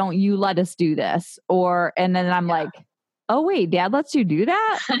 Why don't you let us do this? And then I'm like, oh wait, Dad lets you do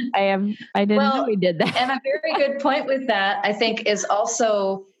that? I didn't know he did that. And a very good point with that, I think, is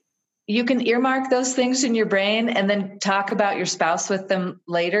also you can earmark those things in your brain and then talk about your spouse with them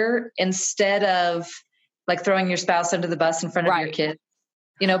later instead of like throwing your spouse under the bus in front of your kids.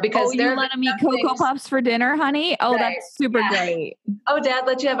 Because you let them eat Cocoa Puffs for dinner, honey? Oh, Right. that's super great. Oh, Dad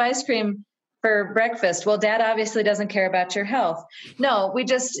let you have ice cream for breakfast. Well, Dad obviously doesn't care about your health. No,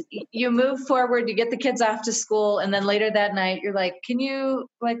 you move forward, you get the kids off to school, and then later that night, you're like,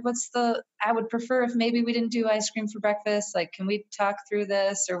 I would prefer if maybe we didn't do ice cream for breakfast. Like, can we talk through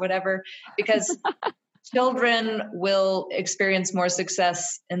this or whatever? Because children will experience more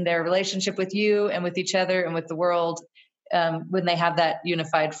success in their relationship with you and with each other and with the world when they have that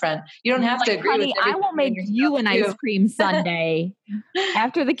unified front. You don't have to agree honey, with everything. I will make you an ice cream sundae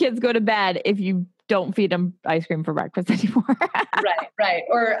after the kids go to bed if you don't feed them ice cream for breakfast anymore. Right.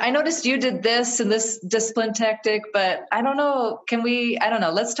 Or I noticed you did this and this discipline tactic, but I don't know. I don't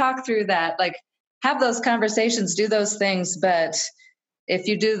know. Let's talk through that. Like, have those conversations, do those things. But if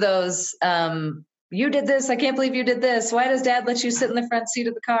you do those, you did this. I can't believe you did this. Why does Dad let you sit in the front seat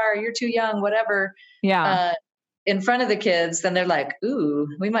of the car? You're too young, whatever. Yeah. In front of the kids, then they're like, ooh,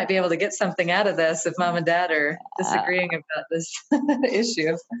 we might be able to get something out of this if Mom and Dad are disagreeing about this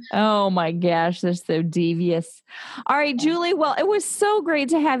issue. Oh my gosh, they're so devious. All right, Julie. Well, it was so great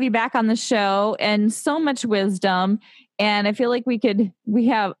to have you back on the show and so much wisdom. And I feel like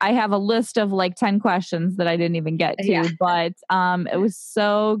I have a list of like 10 questions that I didn't even get to, but it was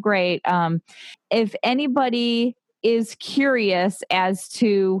so great. If anybody is curious as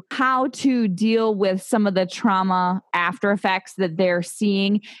to how to deal with some of the trauma after effects that they're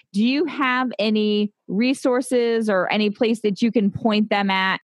seeing, do you have any resources or any place that you can point them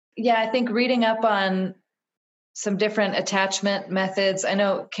at? Yeah, I think reading up on some different attachment methods. I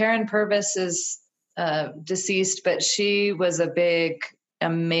know Karen Purvis is deceased, but she was a big,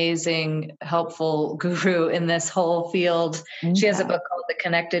 amazing, helpful guru in this whole field. Okay. She has a book called The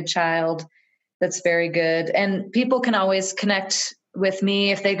Connected Child that's very good. And people can always connect with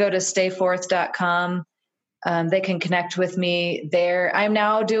me if they go to stayforth.com. They can connect with me there. I'm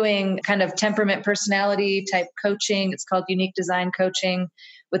now doing kind of temperament personality type coaching. It's called unique design coaching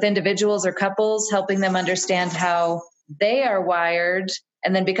with individuals or couples, helping them understand how they are wired.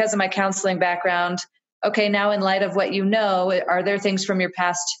 And then because of my counseling background, okay, now in light of what you know, are there things from your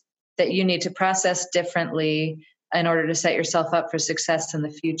past that you need to process differently in order to set yourself up for success in the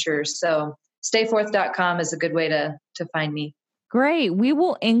future? So stayforth.com is a good way to find me. Great. We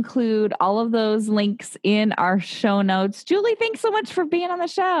will include all of those links in our show notes. Julie, thanks so much for being on the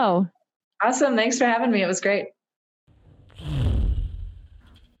show. Awesome. Thanks for having me. It was great.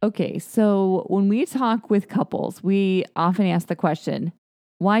 Okay, so when we talk with couples, we often ask the question,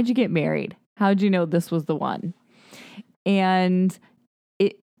 why'd you get married? How'd you know this was the one? And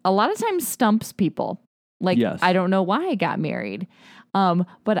it a lot of times stumps people. Like, yes. I don't know why I got married.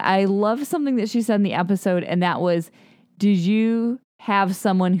 But I love something that she said in the episode, and that was, did you have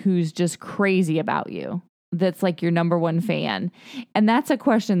someone who's just crazy about you? That's like your number one fan? And that's a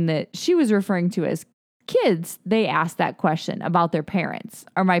question that she was referring to as kids. They ask that question about their parents.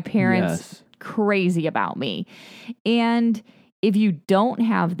 Are my parents crazy about me? And if you don't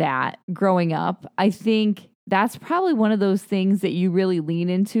have that growing up, I think that's probably one of those things that you really lean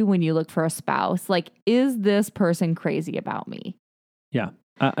into when you look for a spouse. Like, is this person crazy about me? Yeah.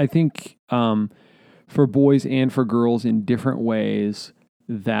 I think for boys and for girls in different ways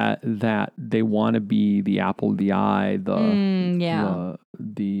that they want to be the apple of the eye, the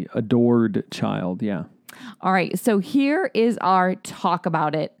adored child. Yeah. All right. So here is our talk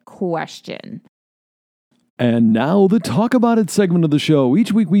about it question. And now the Talk About It segment of the show.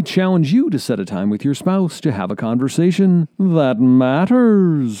 Each week we challenge you to set a time with your spouse to have a conversation that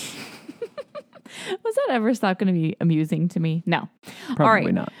matters. Was that ever stop going to be amusing to me? No.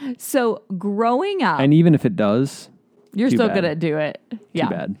 Probably not. So growing up. And even if it does, you're still going to do it. Yeah.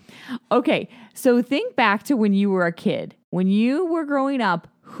 Too bad. Okay. So think back to when you were a kid. When you were growing up,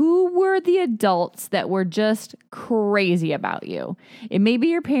 who were the adults that were just crazy about you? It may be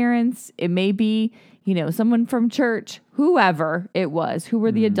your parents. It may be, someone from church, whoever it was. Who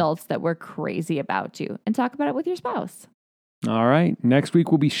were the adults that were crazy about you? And talk about it with your spouse. All right. Next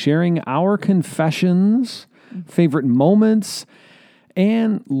week, we'll be sharing our confessions, favorite moments,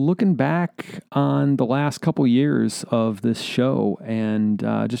 and looking back on the last couple years of this show and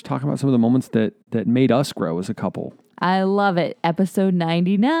just talking about some of the moments that made us grow as a couple. I love it. Episode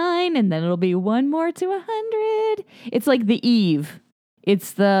 99, and then it'll be one more to 100. It's like the Eve.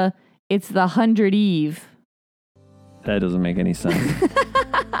 It's the 100 Eve. That doesn't make any sense.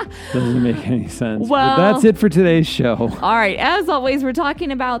 Doesn't make any sense. Well, but that's it for today's show. All right. As always, we're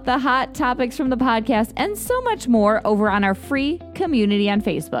talking about the hot topics from the podcast and so much more over on our free community on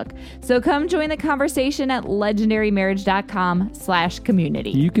Facebook. So come join the conversation at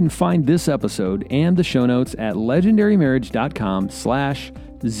legendarymarriage.com/community. You can find this episode and the show notes at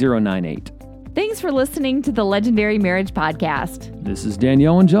legendarymarriage.com/098. Thanks for listening to the Legendary Marriage Podcast. This is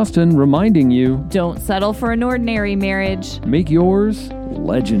Danielle and Justin reminding you, don't settle for an ordinary marriage. make yours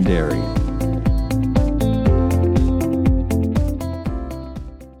legendary.